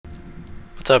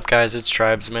up, guys? It's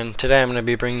Tribesman. Today I'm going to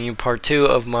be bringing you part 2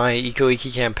 of my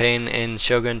Ikkō-ikki campaign in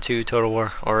Shogun 2 Total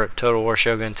War, or Total War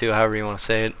Shogun 2, however you want to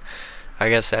say it. I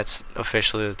guess that's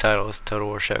officially the title, is Total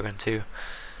War Shogun 2.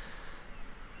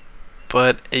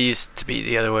 But it used to be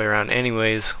the other way around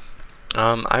anyways.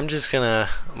 I'm just going to,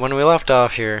 when we left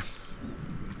off here,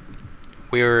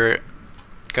 we were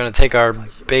going to take our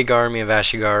big army of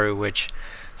Ashigaru, which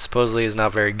supposedly is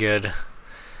not very good.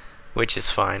 Which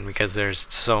is fine because there's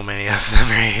so many of them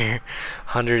right here.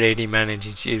 180 men in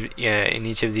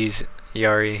each of these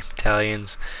Yari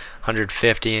battalions,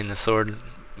 150 in the sword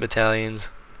battalions.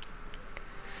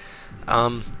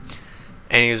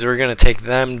 Anyways, we're gonna take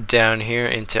them down here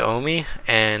into Omi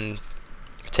and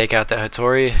take out the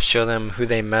Hattori, show them who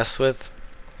they mess with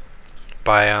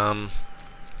by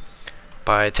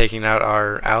taking out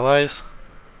our allies,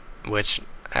 which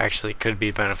actually could be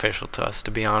beneficial to us,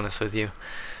 to be honest with you.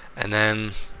 And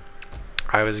then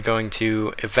I was going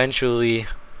to eventually,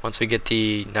 once we get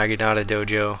the Naginata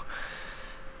dojo,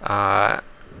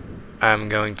 I'm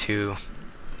going to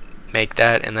make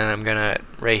that, and then I'm gonna,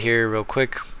 right here real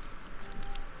quick,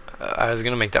 I was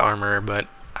gonna make the armor, but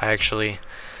I actually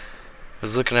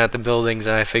was looking at the buildings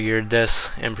and I figured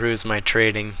this improves my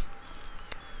trading,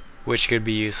 which could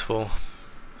be useful.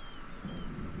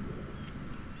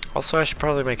 Also, I should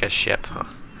probably make a ship, huh?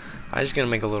 I'm just gonna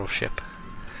make a little ship,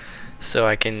 so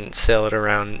I can sail it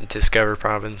around, discover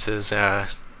provinces,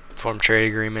 form trade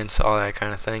agreements, all that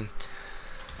kind of thing.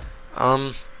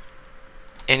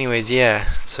 Anyways, yeah,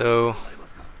 so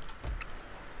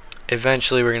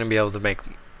eventually we're gonna be able to make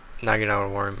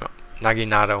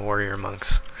Naginata warrior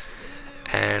monks,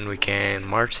 and we can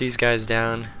march these guys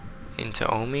down into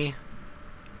Omi.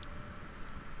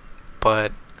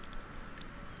 But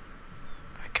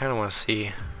I kind of want to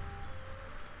see.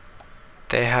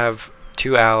 They have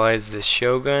two allies, the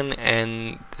Shogun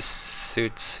and the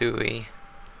Tsutsui.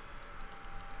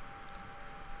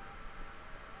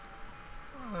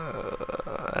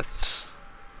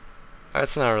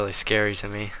 That's not really scary to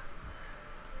me.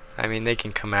 I mean, they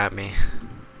can come at me.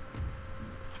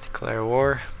 Declare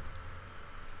war.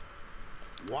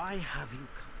 Why have you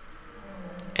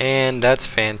come? And that's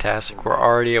fantastic. We're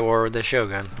already at war with the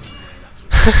Shogun.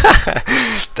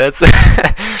 That's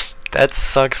that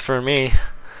sucks for me.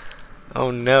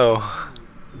 Oh no.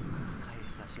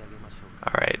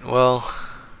 Alright, well,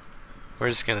 we're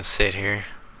just gonna sit here.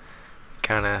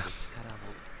 Kinda.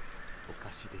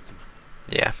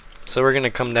 Yeah. So we're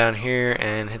gonna come down here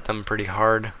and hit them pretty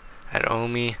hard at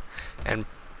Omi and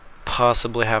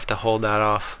possibly have to hold that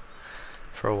off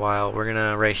for a while. We're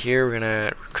gonna, right here, we're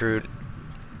gonna recruit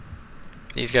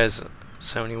these guys.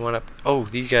 71 up. Oh,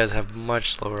 these guys have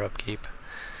much lower upkeep.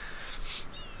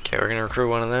 Okay, we're gonna recruit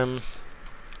one of them.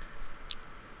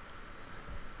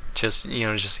 Just, you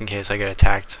know, just in case I get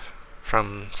attacked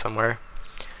from somewhere.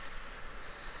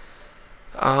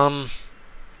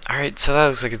 Alright, so that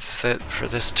looks like it's it for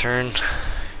this turn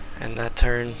and that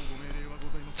turn.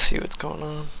 Let's see what's going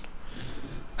on.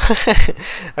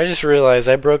 I just realized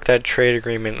I broke that trade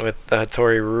agreement with the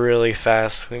Hattori really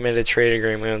fast. We made a trade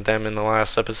agreement with them in the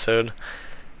last episode,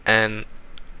 and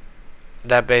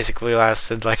that basically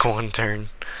lasted like one turn,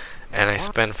 and I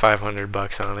spent 500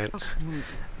 bucks on it.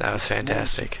 That was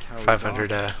fantastic.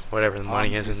 500, whatever the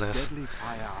money is in this.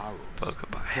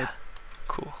 Bokabaya.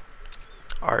 Cool.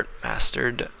 Art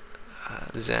mastered.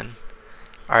 Zen.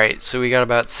 Alright, so we got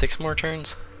about 6 more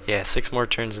turns? Yeah, 6 more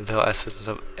turns until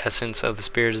Essence of the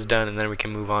Spirit is done, and then we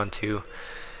can move on to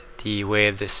the Way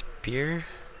of the Spear?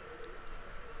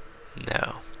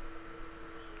 No.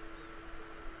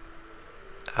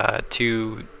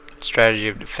 To Strategy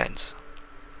of Defense.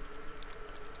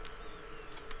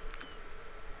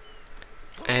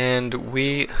 And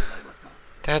we...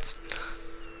 That's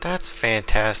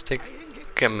fantastic.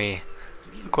 Look at me.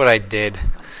 Look what I did.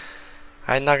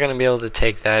 I'm not going to be able to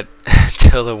take that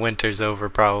till the winter's over,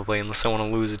 probably, unless I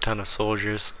want to lose a ton of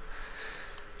soldiers,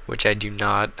 which I do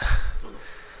not.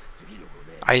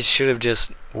 I should have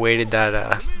just waited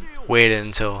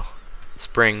until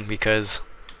spring, because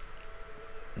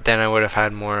then I would have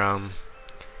had more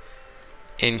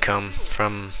income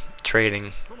from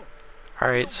trading.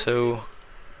 Alright, so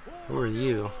who are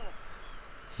you?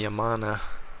 Yamana.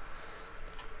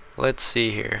 Let's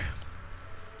see here.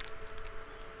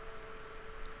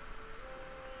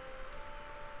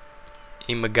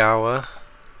 Imagawa.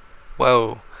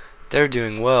 Whoa, they're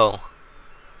doing well.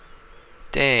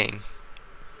 Dang.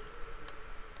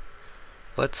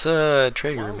 Let's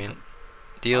trade agreement.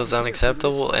 Deal is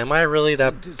unacceptable. Am I really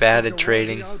that bad at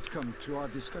trading?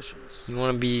 You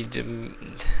want to be?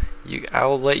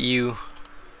 I'll let you.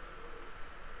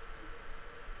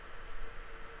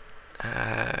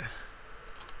 God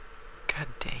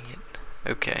dang it.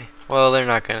 Okay. Well, they're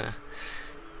not gonna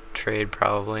trade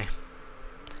probably.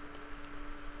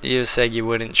 You said you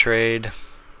wouldn't trade.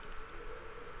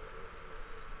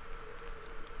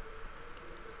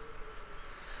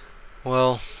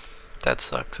 Well, that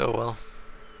sucks. Oh well.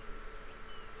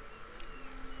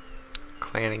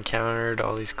 Clan encountered.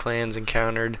 All these clans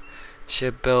encountered.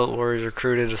 Ship built. Warriors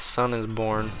recruited. A son is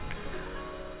born.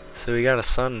 So we got a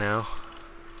son now.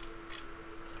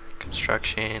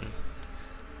 Construction.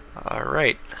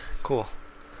 Alright. Cool.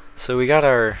 So we got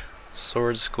our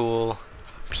sword school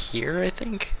up here, I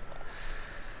think?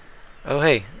 Oh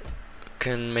hey.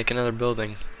 Can make another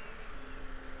building.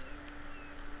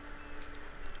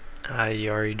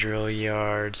 Yari drill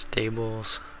yard,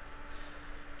 stables.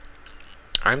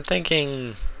 I'm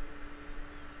thinking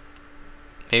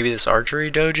maybe this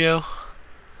archery dojo?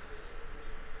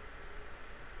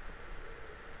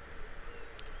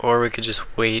 Or we could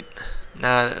just wait.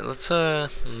 Nah, let's yeah,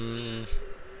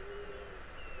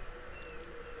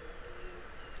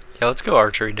 let's go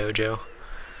archery dojo.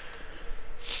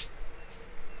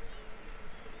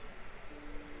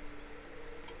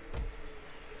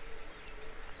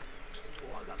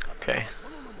 Okay.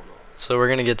 So we're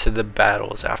gonna get to the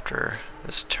battles after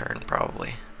this turn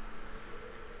probably.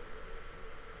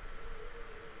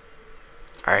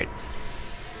 Alright.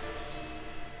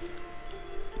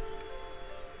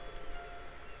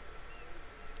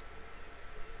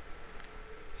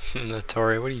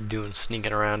 Hattori, what are you doing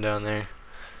sneaking around down there?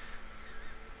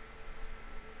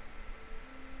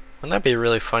 Wouldn't that be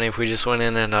really funny if we just went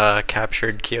in and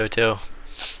captured Kyoto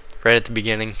right at the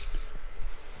beginning?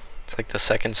 It's like the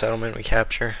second settlement we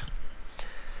capture.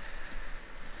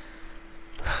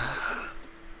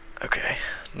 Okay,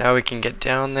 now we can get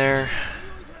down there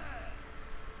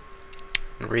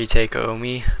and retake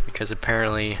Omi, because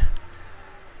apparently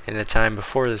in the time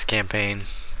before this campaign,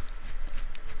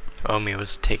 Omi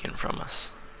was taken from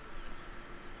us.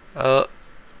 Oh,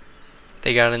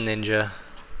 they got a ninja.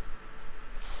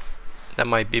 That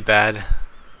might be bad.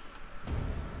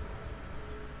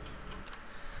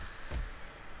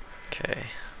 Okay.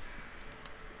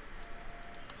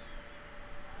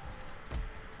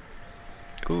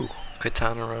 Ooh,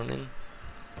 Katana Ronin.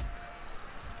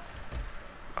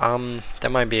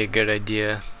 That might be a good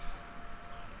idea.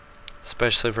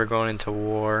 Especially if we're going into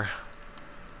war.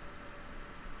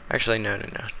 Actually, no,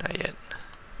 not yet.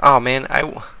 Oh man,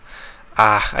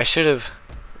 I should have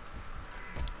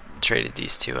traded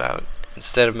these two out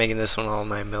instead of making this one all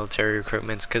my military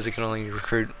recruitments, because it can only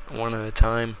recruit one at a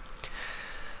time.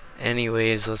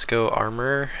 Anyways, let's go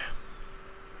armor.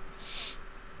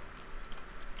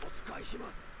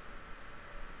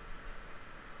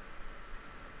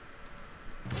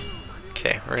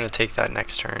 Okay, we're gonna take that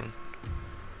next turn.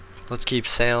 Let's keep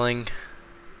sailing.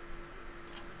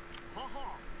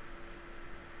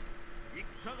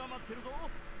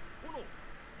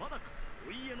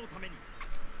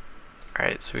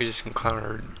 Alright, so we just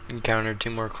encountered two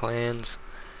more clans.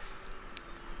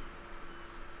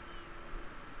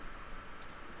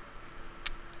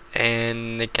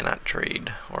 And they cannot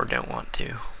trade, or don't want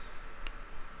to.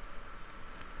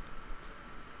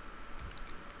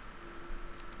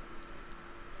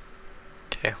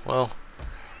 Okay, well,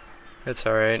 that's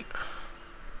alright.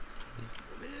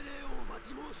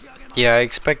 Yeah, I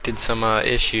expected some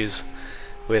issues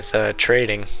with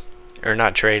trading, or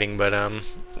not trading, but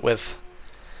with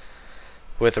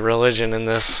religion in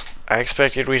this. I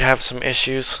expected we'd have some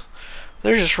issues.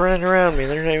 They're just running around me.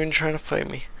 They're not even trying to fight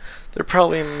me. They're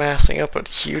probably massing up a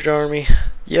huge army.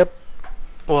 Yep.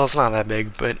 Well, it's not that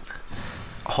big, but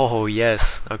oh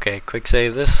yes. Okay, quick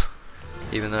save this.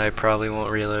 Even though I probably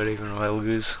won't reload even if I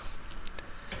lose.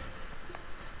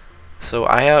 So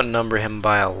I outnumber him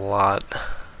by a lot,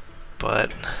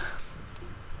 but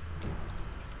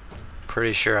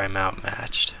pretty sure I'm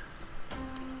outmatched.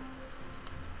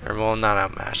 Or well, not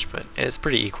outmatched, but it's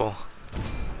pretty equal.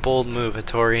 Bold move,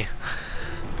 Hattori.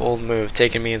 Bold move,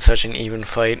 taking me in such an even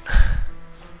fight.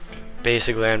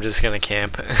 Basically, I'm just gonna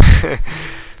camp.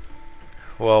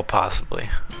 Well, possibly.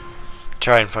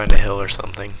 Try and find a hill or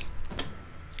something.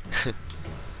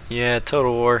 Yeah,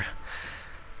 Total War.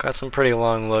 Got some pretty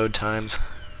long load times.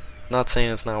 Not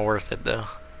saying it's not worth it, though.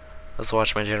 Let's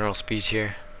watch my general speech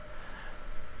here.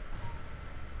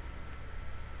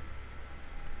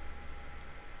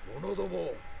 者ど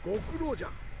もご苦労じゃ。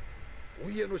お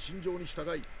家の心情に従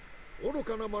い、愚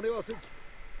かな真似はせず、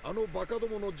あのバカど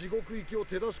もの地獄行きを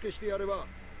手助けしてやれば、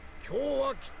今日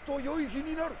はきっと良い日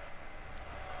になる。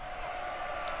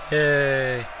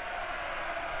Yay!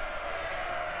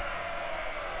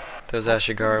 Those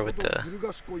Ashigaru with the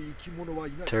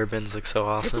turbans look so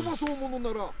awesome.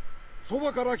 そ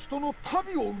ばから人の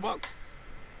民を奪う。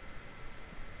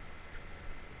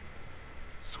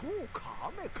そうか、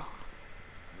雨か。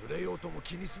濡れようとも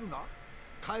気にするな。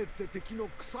帰って敵の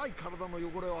臭い体の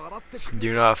汚れを洗ってくれ。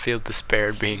 Do not feel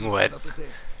despair being wet.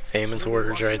 Famous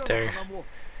words right there.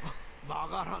 曲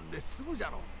がらんですぐじゃ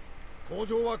ろ。登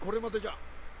場はこれまでじゃ。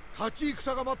勝ち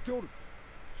戦が待っておる。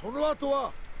その後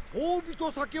は褒美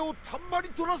と酒をたんまり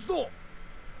取らすぞ。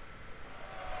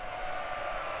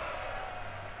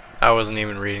 I wasn't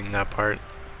even reading that part.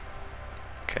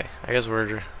 Okay, I guess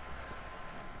we're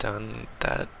done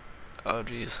that. Oh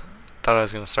jeez, thought I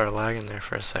was gonna start lagging there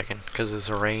for a second because it's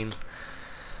rain.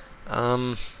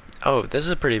 Oh, this is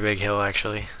a pretty big hill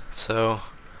actually. So,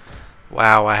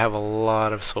 wow, I have a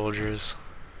lot of soldiers.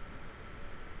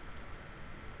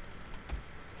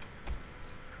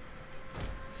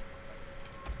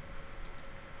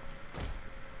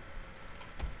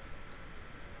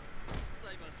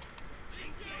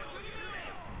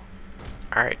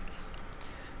 Alright,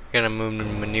 I'm gonna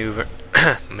maneuver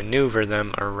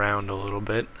them around a little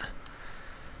bit.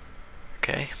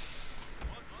 Okay.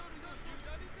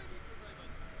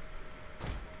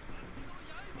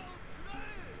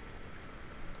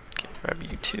 Okay, grab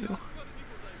you two.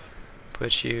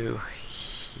 Put you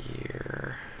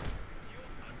here.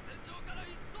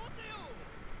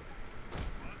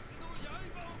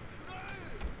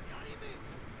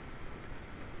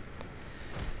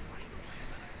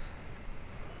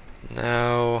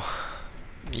 Now,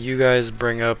 you guys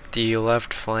bring up the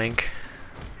left flank.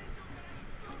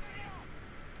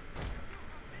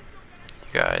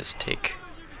 You guys take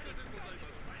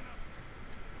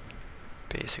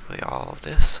basically all of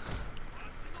this.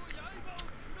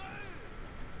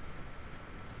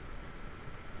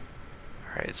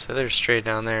 Alright, so they're straight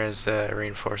down there as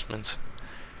reinforcements.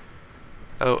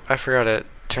 Oh, I forgot to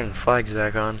turn the flags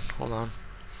back on. Hold on.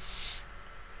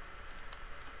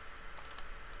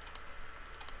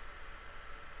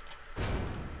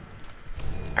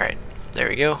 Alright, there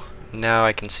we go. Now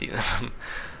I can see them.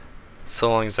 So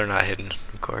long as they're not hidden,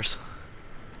 of course.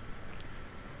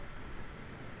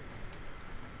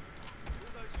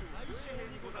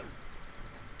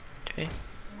 Okay.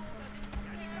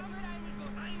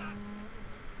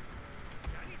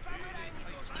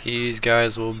 These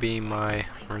guys will be my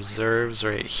reserves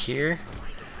right here.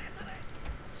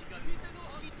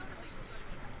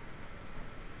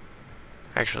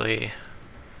 Actually,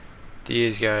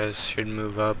 these guys should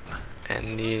move up,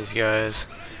 and these guys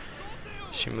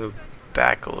should move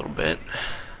back a little bit.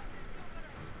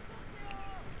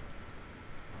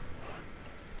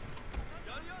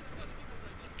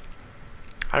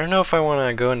 I don't know if I want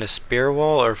to go into spear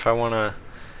wall or if I want to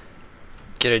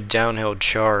get a downhill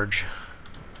charge.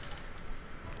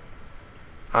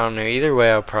 I don't know, either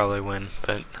way I'll probably win,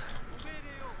 but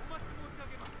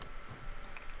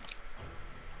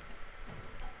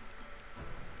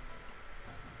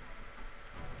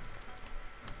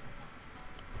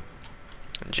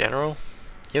general?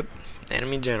 Yep,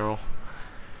 enemy general.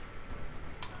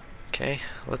 Okay,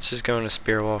 let's just go into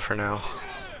spear wall for now.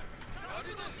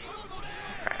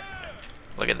 Alright,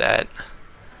 look at that.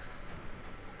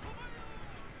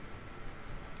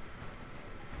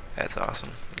 That's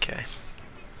awesome. Okay.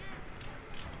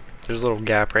 There's a little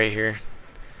gap right here.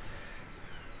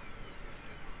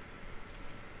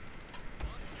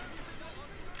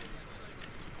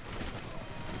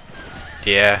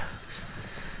 Yeah.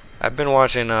 I've been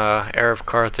watching Heir of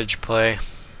Carthage play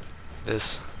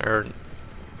this, or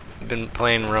been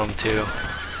playing Rome 2.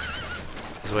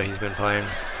 Is what he's been playing.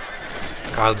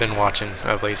 I've been watching,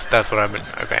 at least that's what I've been.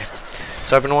 Okay,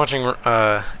 so I've been watching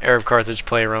Heir of Carthage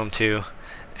play Rome 2,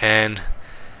 and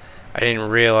I didn't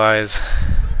realize,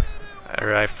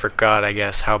 or I forgot, I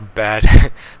guess, how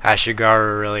bad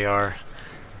Ashigaru really are.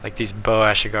 Like these bow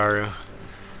Ashigaru,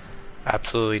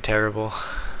 absolutely terrible.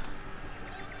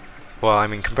 Well, I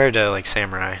mean, compared to like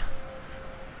samurai.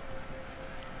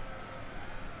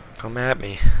 Come at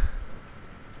me.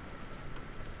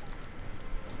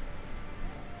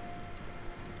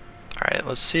 Alright,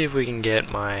 let's see if we can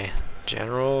get my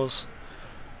generals.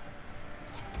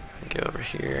 Go over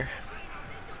here.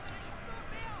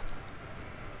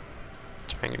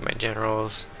 Try and get my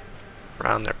generals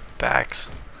around their backs.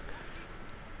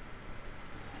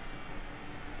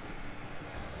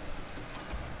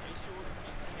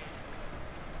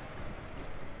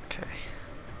 Okay.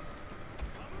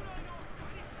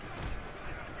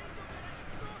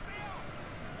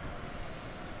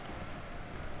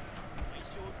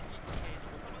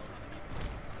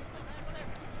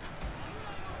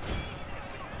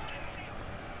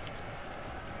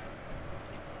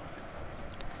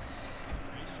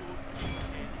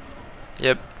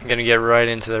 Yep, I'm gonna get right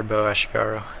into their bow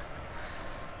Ashigaru.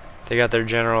 They got their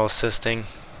general assisting.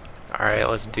 Alright,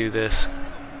 let's do this.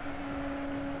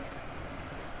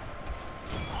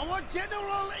 Our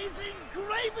general is in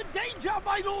grave danger,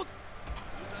 my lord!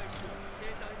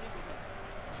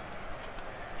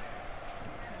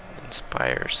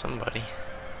 Inspire somebody.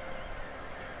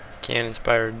 Can't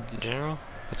inspire general?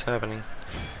 What's happening?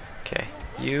 Okay,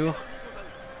 you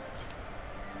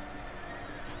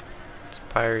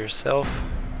inspire yourself.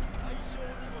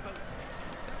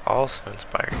 Also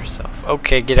inspire yourself.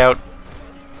 Okay, get out.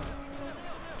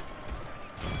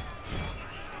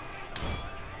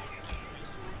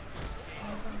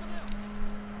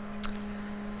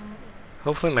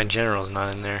 Hopefully my general's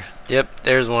not in there. Yep,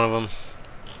 there's one of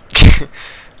them.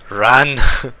 Run!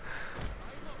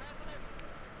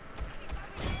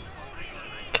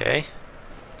 Okay.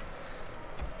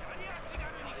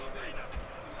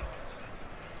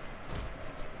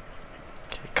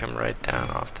 Okay, come right down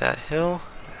off that hill.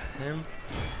 At him.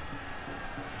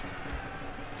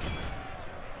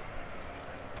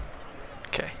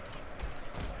 Okay.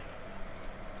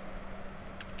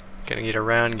 Gonna get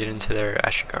around, get into their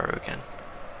Ashigaru again.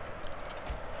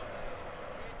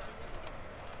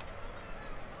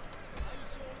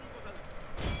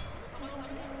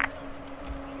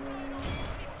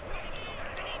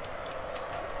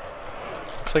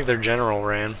 Looks like their general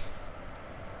ran.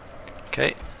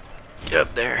 Okay, get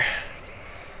up there.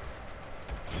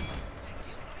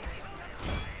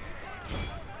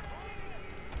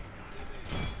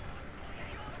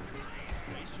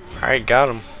 Alright, got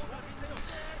him.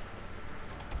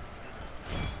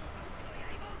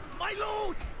 My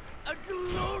lord! A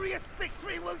glorious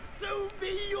victory will soon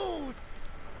be yours!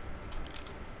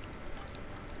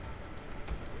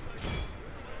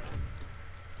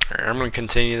 Alright, I'm gonna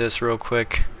continue this real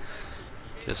quick.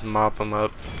 Just mop them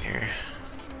up here.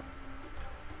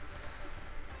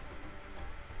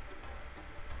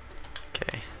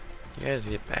 Okay, you guys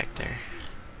get back there.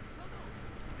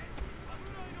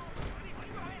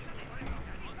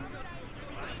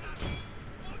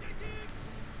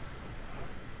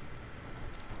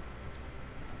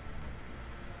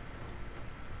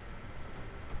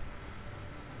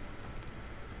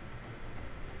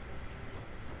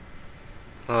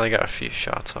 Well, I got a few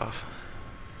shots off.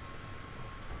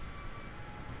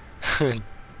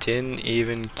 Didn't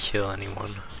even kill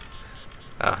anyone.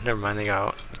 Oh, never mind, they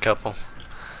got a couple.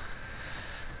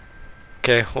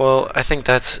 Okay, well, I think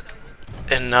that's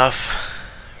enough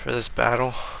for this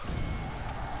battle.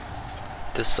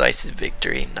 Decisive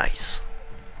victory, nice.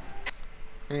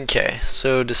 Okay,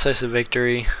 so decisive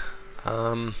victory.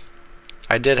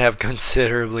 I did have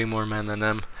considerably more men than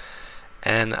them,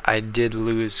 and I did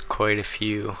lose quite a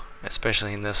few,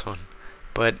 especially in this one,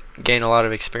 but gained a lot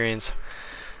of experience.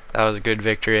 That was a good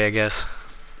victory, I guess.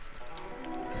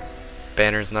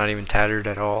 Banner's not even tattered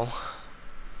at all.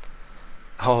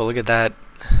 Oh, look at that.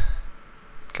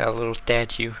 Got a little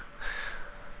statue.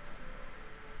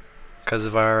 Because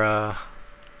of our, I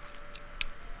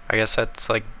guess that's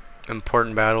like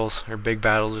important battles, or big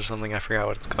battles or something. I forgot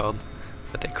what it's called.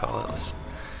 What they call it.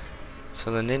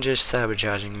 So the ninja's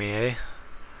sabotaging me, eh?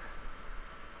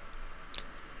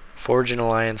 Forge an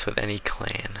alliance with any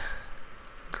clan.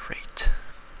 Great.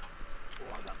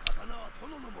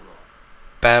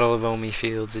 Battle of Omi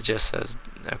Fields, it just says,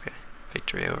 okay,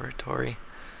 victory over Hattori.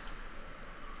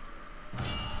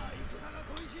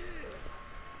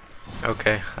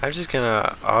 Okay, I'm just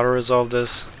gonna auto-resolve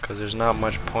this, because there's not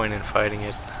much point in fighting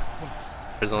it.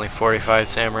 There's only 45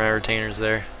 samurai retainers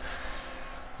there.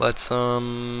 Let's,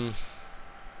 we're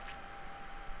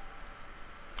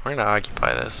gonna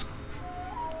occupy this.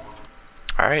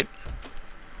 Alright.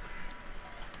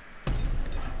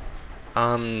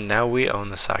 Now we own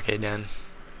the sake den.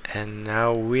 And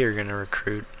now we're gonna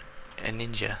recruit a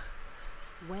ninja.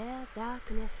 Where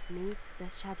darkness meets the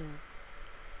shadow,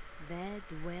 there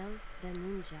dwells the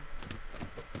ninja.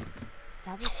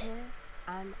 Saboteurs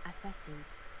and assassins,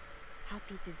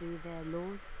 happy to do their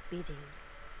lord's bidding.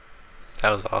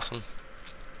 That was awesome.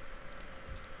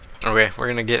 Okay, we're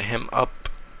gonna get him up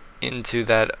into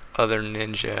that other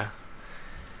ninja,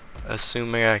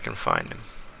 assuming I can find him.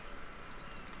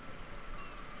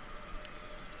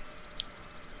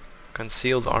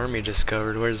 Concealed army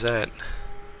discovered. Where's that?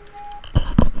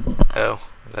 Oh,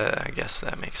 I guess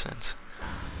that makes sense.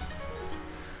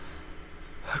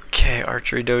 Okay,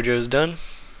 archery dojo's done.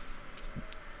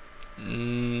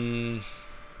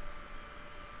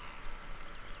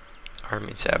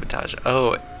 Army sabotage.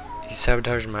 Oh, he's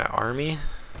sabotaging my army?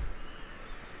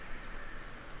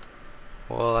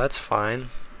 Well, that's fine.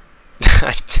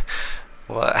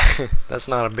 Well, that's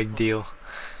not a big deal.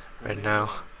 right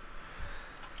now.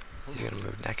 He's gonna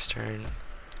move next turn.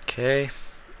 Okay.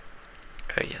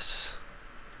 Yes.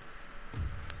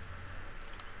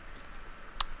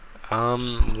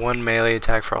 One melee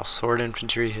attack for all sword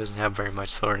infantry. He doesn't have very much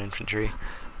sword infantry.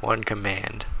 One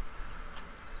command.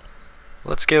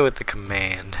 Let's go with the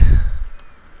command.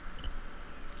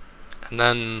 And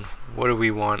then, what do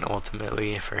we want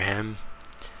ultimately for him?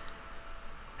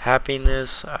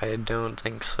 Happiness? I don't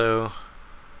think so.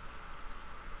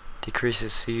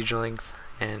 Decreases siege length,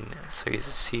 and so he's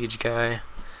a siege guy.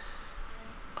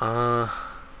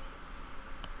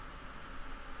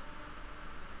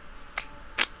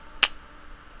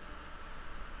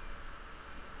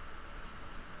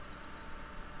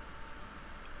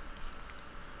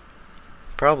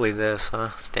 Probably this,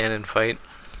 huh? Stand and fight.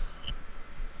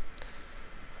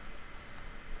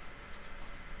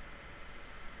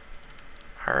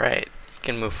 Alright, you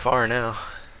can move far now.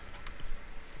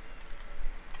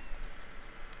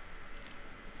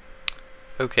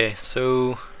 Okay,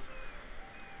 so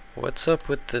what's up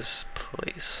with this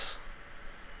place?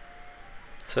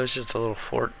 So it's just a little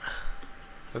fort.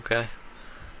 Okay.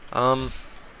 I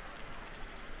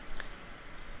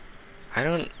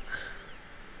don't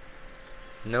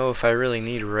know if I really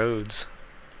need roads,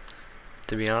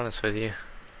 to be honest with you.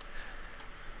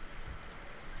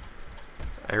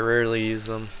 I rarely use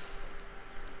them.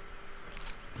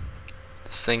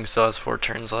 This thing still has 4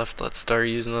 turns left. Let's start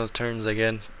using those turns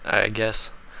again, I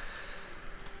guess.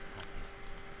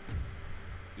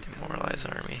 Demoralize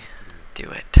army. Do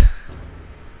it.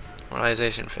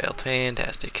 Demoralization failed.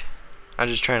 Fantastic. I'm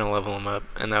just trying to level them up,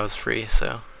 and that was free,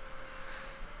 so.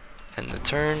 End the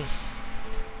turn.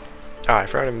 Oh, I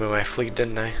forgot to move my fleet,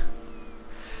 didn't I?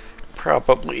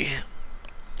 Probably.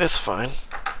 It's fine.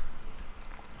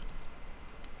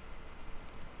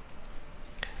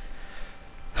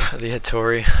 The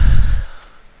Hattori.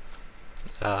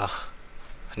 I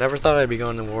never thought I'd be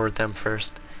going to war with them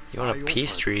first. You want a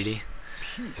peace treaty?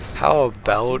 How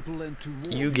about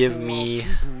you give me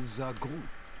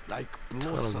a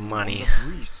ton of money?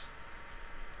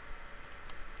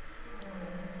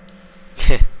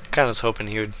 I kind of was hoping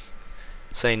he would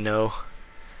say no,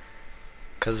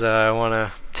 because I want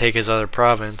to take his other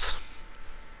province.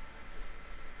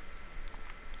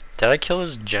 Did I kill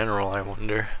his general, I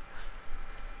wonder?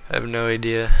 I have no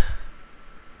idea.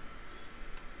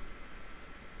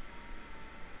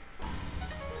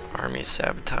 Army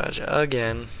sabotage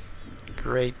again.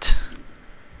 Great.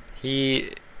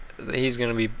 He's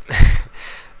gonna be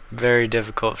very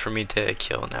difficult for me to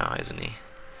kill now, isn't he?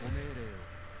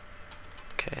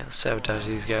 Okay, let's sabotage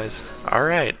these guys.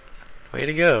 Alright. Way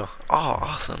to go. Oh,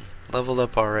 awesome. Leveled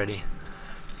up already.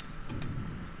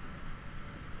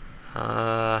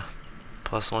 +1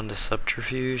 to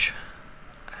subterfuge.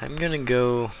 I'm gonna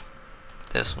go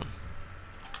this one.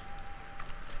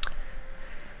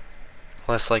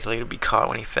 Less likely to be caught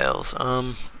when he fails.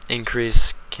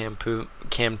 Increase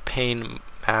campaign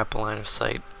map line of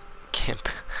sight.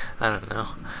 I don't know.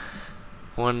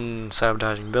 1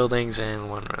 sabotaging buildings and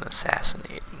 1 run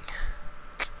assassinating.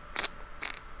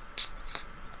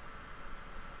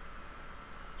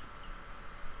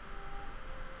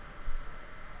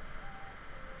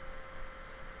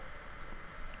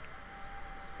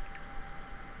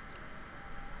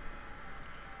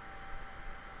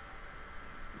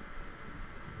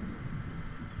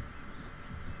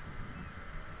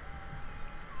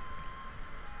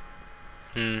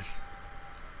 I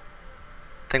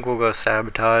think we'll go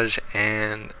sabotage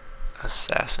and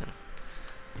assassin,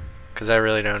 because I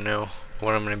really don't know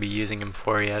what I'm going to be using him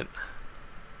for yet.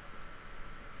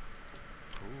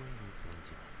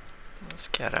 Let's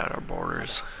cat out our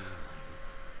borders.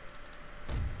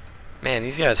 Man,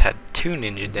 these guys had 2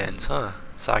 ninja dens, huh?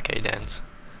 Sake dens.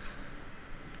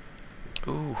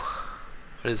 Ooh,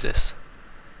 what is this?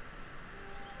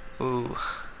 Ooh,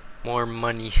 more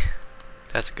money.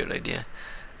 That's a good idea.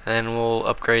 And then we'll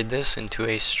upgrade this into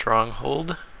a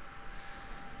stronghold,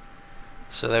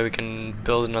 so that we can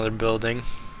build another building.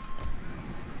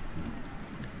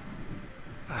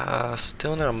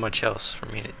 Still not much else for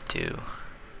me to do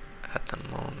at the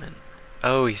moment.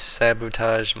 Oh, he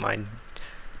sabotaged my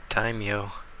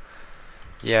Daimyo.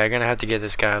 Yeah, I'm gonna have to get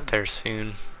this guy up there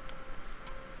soon.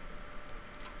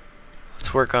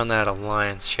 Let's work on that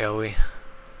alliance, shall we?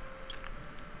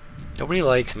 Nobody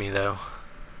likes me though.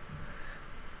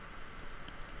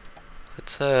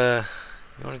 Let's you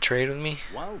wanna trade with me?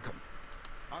 Welcome.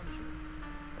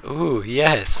 Ooh,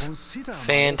 yes.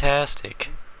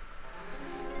 Fantastic.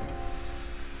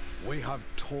 We have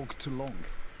talked too long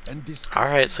and discussed.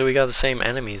 Alright, so we got the same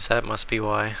enemies, that must be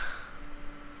why.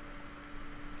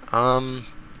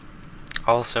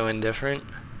 Also indifferent.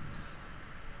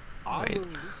 Wait. Okay,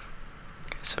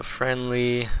 so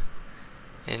friendly,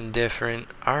 indifferent.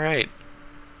 Alright.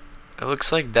 It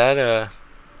looks like that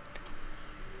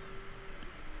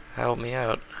helped me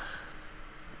out.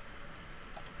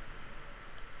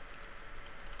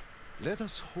 Let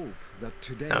us hope that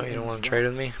today. No, you don't want to trade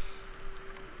with me?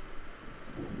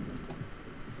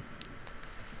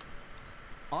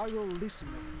 I will listen.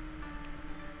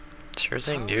 Sure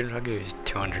thing, dude. I'll give you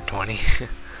 220.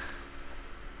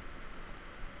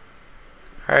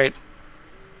 Alright.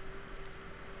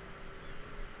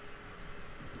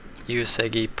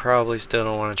 Usagi probably still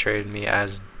don't want to trade with me,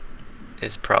 as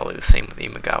is probably the same with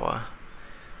Imagawa.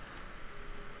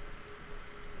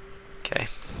 Okay,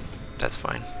 that's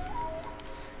fine.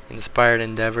 Inspired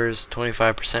endeavors,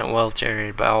 25% wealth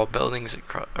generated by all buildings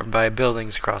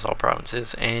across all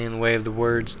provinces, and way of the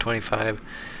words, 25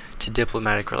 to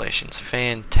diplomatic relations.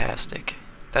 Fantastic.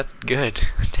 That's good.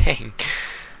 Dang.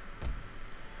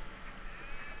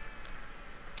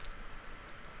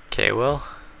 Okay, well.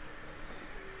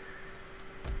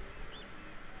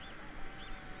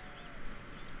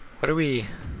 What are we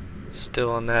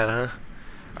still on that, huh?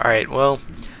 Alright, well,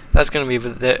 that's going to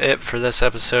be it for this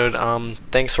episode.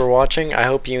 Thanks for watching. I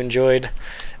hope you enjoyed.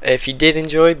 If you did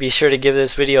enjoy, be sure to give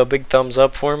this video a big thumbs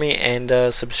up for me and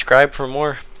subscribe for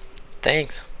more.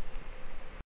 Thanks.